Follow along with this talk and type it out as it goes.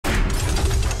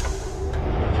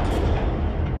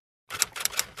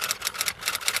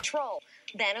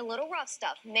Then a little rough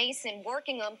stuff. Mason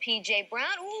working on P.J.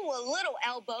 Brown. Ooh, a little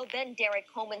elbow. Then Derek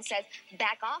Coleman says,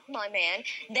 back off, my man.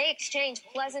 They exchange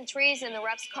pleasantries, and the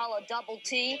refs call a double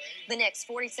T. The Knicks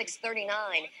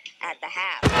 46-39 at the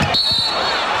half.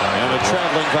 And a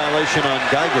traveling violation on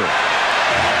Geiger.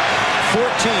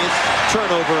 14th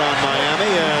turnover on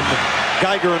Miami, and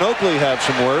Geiger and Oakley have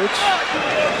some words.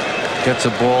 Gets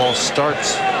a ball,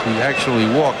 starts to actually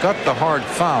walk, got the hard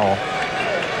foul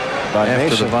By after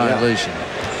Mason, the violation.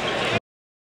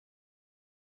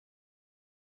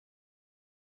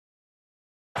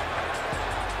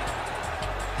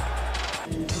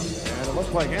 And it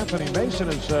looks like Anthony Mason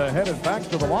is headed back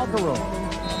to the locker room. And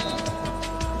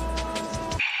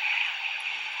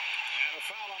a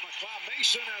foul on McLeod.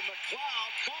 Mason and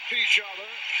McLeod bump each other.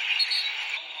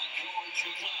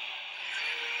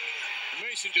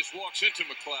 Mason just walks into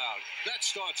McLeod. That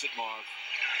starts it, Marv.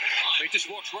 He just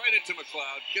walks right into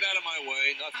McLeod. Get out of my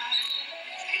way. Nothing.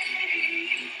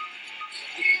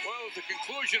 Well, the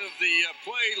conclusion of the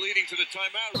play leading to the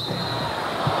timeout.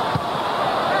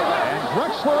 And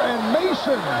Drexler and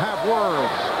Mason have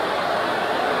words.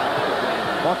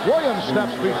 Buck Williams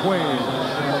steps between.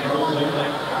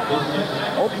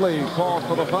 Oakley calls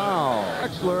for the foul.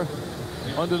 Drexler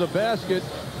under the basket.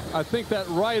 I think that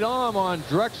right arm on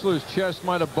Drexler's chest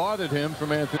might have bothered him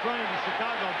from Anthony. Running the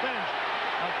Chicago bench.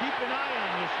 Keep an eye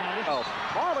on this now.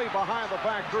 Marley behind the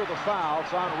back through the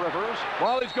fouls on Rivers.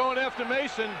 Marley's going after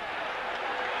Mason.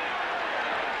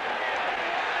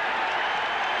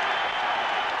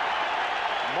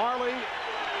 Marley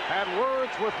had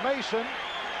words with Mason,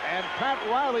 and Pat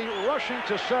Riley rushing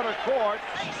to center court.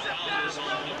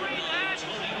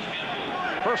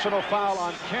 Personal foul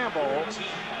on Campbell.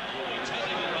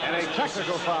 And a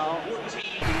technical foul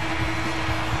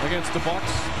Against the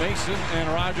Bucks, Mason and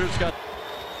Rogers got.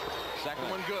 Second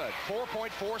one good.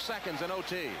 4.4 seconds in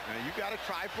OT. Now you got to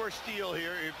try for a steal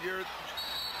here if you're.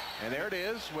 And there it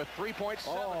is with 3.7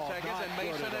 seconds, and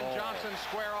Mason and Johnson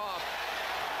square off.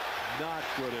 not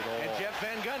good at all. And Jeff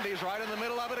Van Gundy's right in the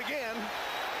middle of it again.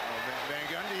 Van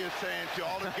Gundy is saying to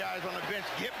all the guys on the bench,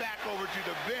 get back over to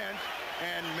the bench.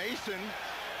 And Mason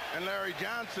and Larry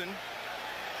Johnson.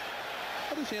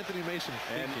 What is Anthony Mason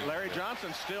thinking? And Larry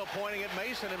Johnson still pointing at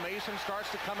Mason, and Mason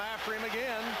starts to come after him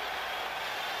again.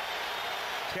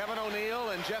 Kevin O'Neal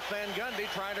and Jeff Van Gundy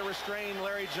trying to restrain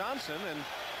Larry Johnson, and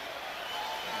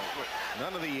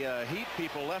none of the Heat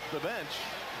people left the bench.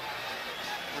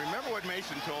 Remember what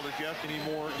Mason told us yesterday.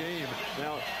 Any more game.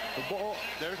 Now the ball,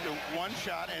 there's the one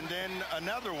shot and then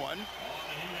another one.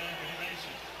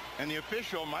 And the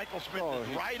official, Michael Smith,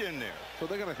 is right in there. So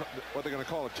they're gonna, what they're gonna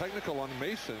call a technical on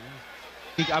Mason.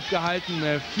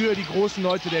 Abgehalten für die großen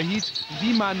Leute der Heat,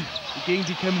 wie man gegen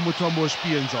die Kemba Mutombo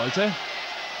spielen sollte.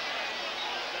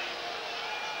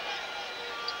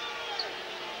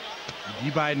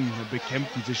 Die beiden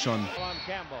bekämpfen sich schon.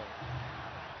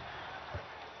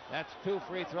 That's 2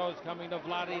 free throws coming to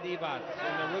Vlade Divac,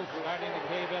 and the roof starting to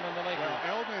cave in on the Lakers.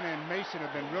 Well, Eldon and Mason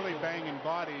have been really banging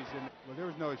bodies, and well, there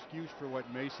was no excuse for what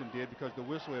Mason did because the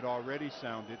whistle had already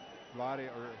sounded. Vlade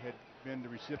had been the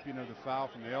recipient of the foul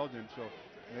from Eldon, so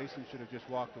Mason should have just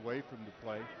walked away from the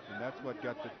play, and that's what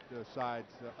got the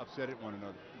sides upset at one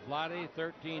another. Vlade,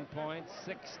 13 points,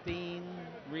 16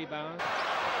 rebounds.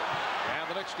 And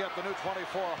the Knicks get the new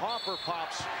 24. Harper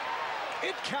pops.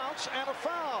 It counts and a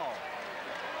foul.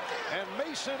 And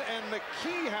Mason and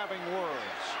McKee having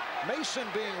words. Mason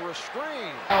being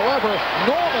restrained. However,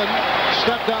 Norman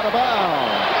stepped out of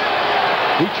bounds.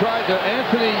 He tried to,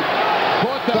 Anthony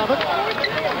caught that.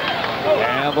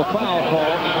 And the foul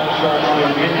call.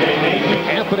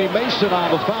 Anthony Mason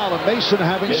on the foul, and Mason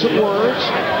having some words.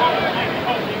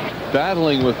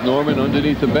 Battling with Norman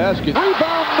underneath the basket.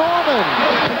 Rebound Norman.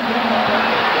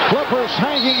 Clippers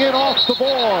hanging it off the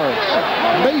boards.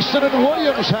 Mason and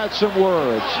Williams had some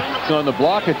words. On the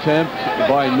block attempt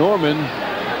by Norman.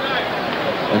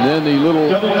 And then the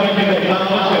little...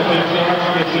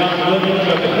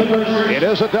 It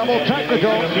is a double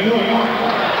technical.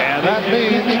 And that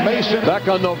means Mason... Back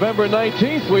on November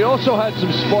 19th, we also had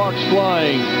some sparks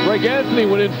flying. Greg Anthony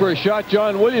went in for a shot.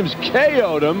 John Williams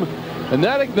KO'd him. And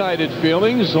that ignited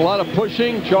feelings, a lot of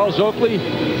pushing. Charles Oakley,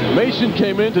 Mason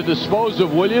came in to dispose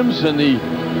of Williams, and the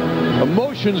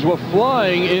emotions were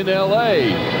flying in L.A.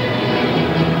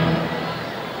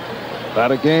 That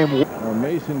a game.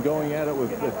 Mason going at it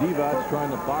with Divac, trying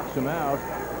to box him out.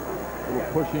 A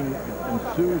little pushing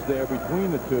ensues there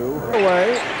between the two.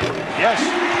 Away. Yes.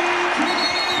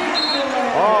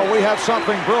 Oh, we have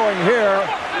something brewing here.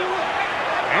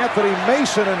 Anthony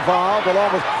Mason involved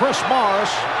along with Chris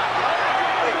Morris.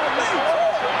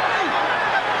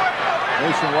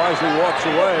 Mason wisely walks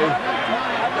away.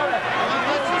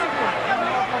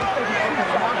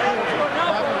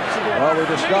 Well, we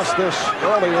discussed this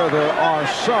earlier. There are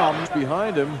some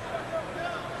behind him.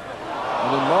 And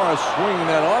then Morris swinging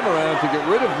that arm around to get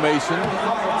rid of Mason.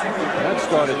 That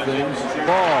started things.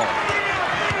 Ball.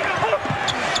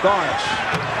 Starks.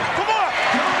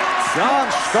 John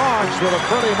Starks with a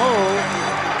pretty move.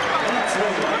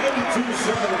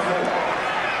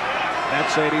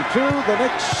 That's 82. The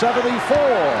Knicks 74.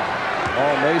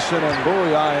 All Mason and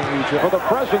Bowie eyeing each other. For the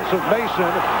presence of Mason,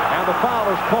 and the foul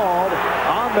is called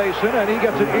on Mason, and he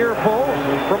gets an earful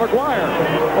from McGuire.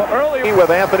 Well, early with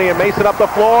Anthony and Mason up the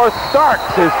floor,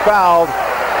 Starks is fouled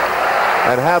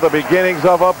and have the beginnings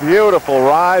of a beautiful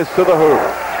rise to the hoop.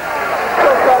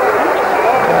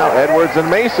 Now Edwards and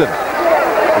Mason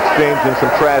exchanging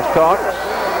some trash talk.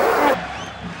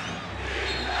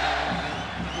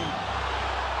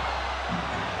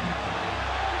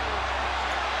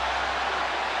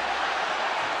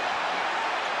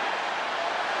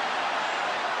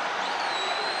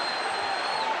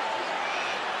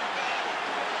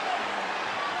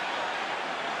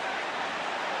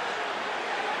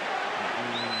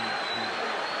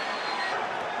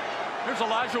 Here's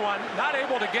Olajuwon, not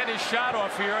able to get his shot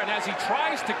off here, and as he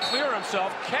tries to clear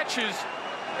himself, catches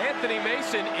Anthony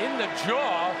Mason in the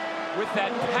jaw with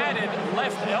that padded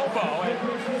left elbow. And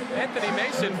Anthony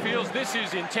Mason feels this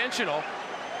is intentional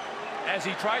as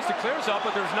he tries to clear himself,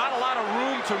 but there's not a lot of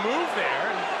room to move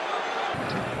there.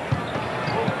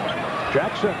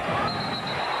 Jackson.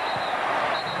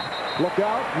 Look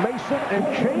out, Mason and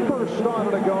Chambers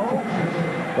started to go.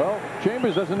 Well,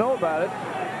 Chambers doesn't know about it.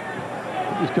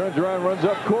 He just turns around and runs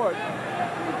up court.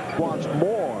 Wants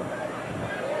more.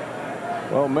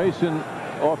 Well, Mason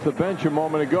off the bench a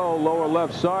moment ago, lower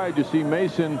left side. You see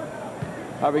Mason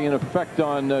having an effect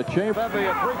on Chambers. That'd be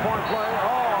a three-point play.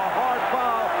 Oh, a hard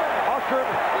foul ushered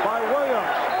by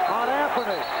Williams on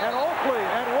Anthony. And Oakley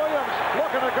and Williams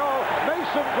looking to go.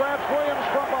 Mason grabs Williams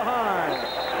from behind.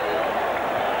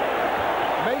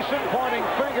 Mason pointing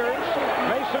fingers.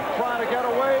 Mason trying to get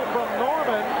away from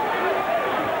Norman.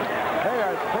 They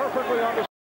are perfectly understood.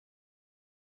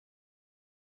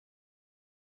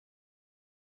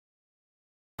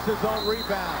 His own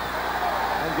rebound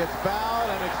and gets fouled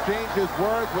and exchanges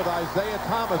words with Isaiah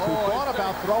Thomas, who thought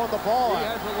about throwing the ball. He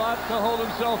has a lot to hold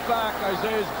himself back.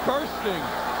 Isaiah's bursting.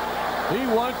 He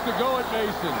wants to go at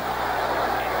Mason.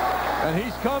 And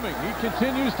he's coming. He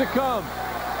continues to come.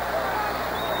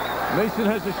 Mason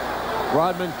has a...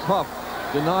 Rodman tough.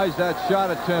 Denies that shot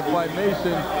attempt by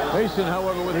Mason. Mason,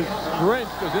 however, with his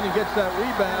strength, goes in and gets that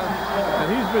rebound.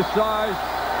 And he's missized.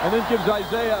 And then gives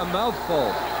Isaiah a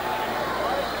mouthful.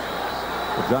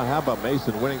 Well, John, how about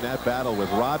Mason winning that battle with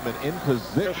Rodman in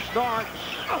position? Starks.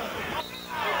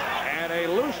 And a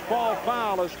loose ball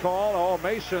foul is called. Oh,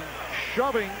 Mason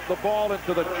shoving the ball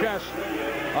into the chest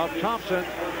of Thompson.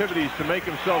 Activities to make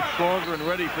himself stronger and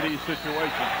ready for these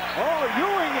situations. Oh,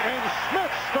 Ewing and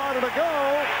Smith started to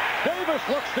go. Davis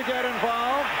looks to get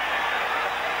involved.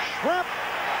 Schrepp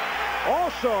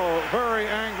also very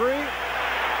angry.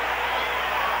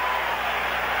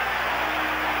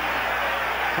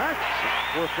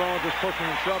 Were thrown, just pushing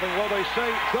and shoving. Well, they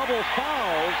say double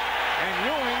fouls, and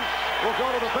Ewing will go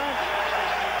to the bench.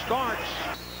 Starks.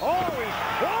 Oh, he's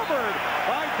clobbered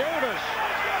by Davis.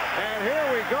 And here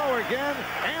we go again.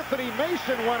 Anthony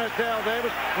Mason went at Dale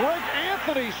Davis. Greg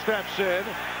Anthony steps in.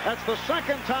 That's the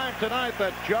second time tonight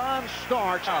that John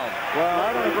Starks. Well,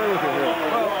 I don't agree with you here.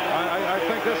 Well, I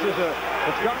think this is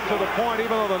it's gotten to the point,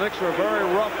 even though the Knicks are a very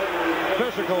rough,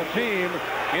 physical team,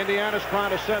 Indiana's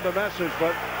trying to send a message,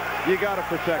 but you got to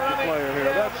protect the player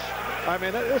here.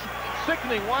 It's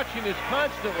sickening watching this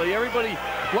constantly. Everybody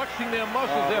flexing their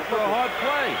muscles after a hard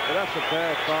play. That's a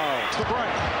bad foul. It's the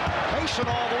break. Mason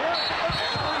all the way.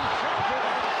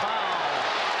 Foul.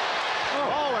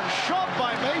 Oh, and shoved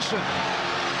by Mason.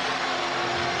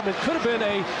 It could have been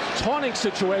a taunting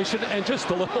situation and just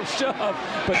a little shove,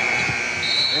 but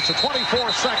it's a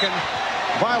 24-second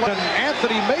violent.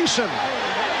 Anthony Mason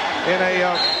in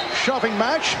a shoving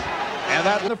match. And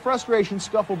that the frustration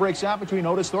scuffle breaks out between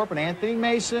Otis Thorpe and Anthony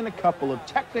Mason. A couple of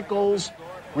technicals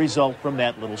result from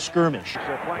that little skirmish.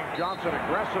 They're playing Johnson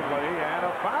aggressively, and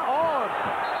a foul.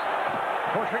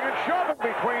 Pushing and shoving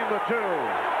between the two.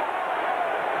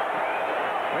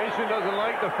 Mason doesn't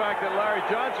like the fact that Larry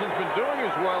Johnson's been doing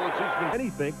as well as he's been. Many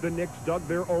think the Knicks dug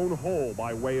their own hole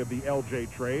by way of the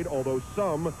LJ trade, although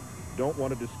some don't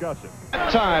want to discuss it.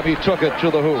 That time he took it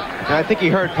to the hoop. And I think he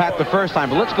heard Pat the first time,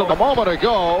 but let's go. A moment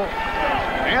ago,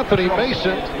 Anthony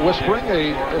Mason whispering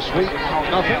a sweet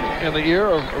nothing in the ear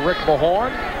of Rick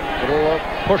Mahorn. A little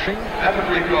pushing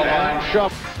and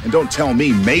shove. And don't tell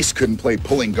me Mace couldn't play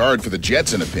pulling guard for the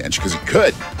Jets in a pinch, because he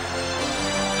could.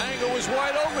 Angle was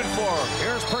wide open for him.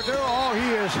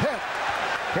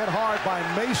 by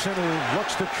Mason, who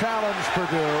looks to challenge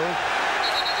Purdue.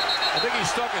 I think he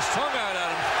stuck his tongue out at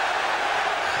him.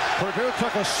 Purdue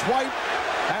took a swipe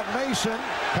at Mason.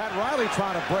 Pat Riley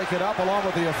trying to break it up along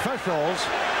with the officials.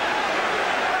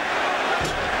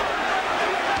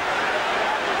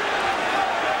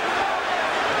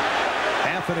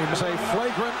 Anthony makes a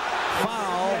flagrant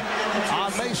foul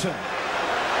on Mason.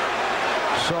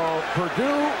 So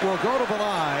Purdue will go to the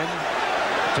line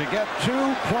to get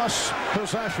 2+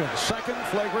 possessions. Second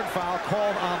flagrant foul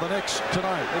called on the Knicks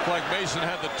tonight. Looked like Mason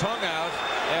had the tongue out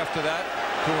after that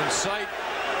to incite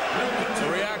the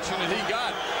reaction that he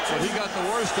got. But he got the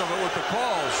worst of it with the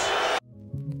calls.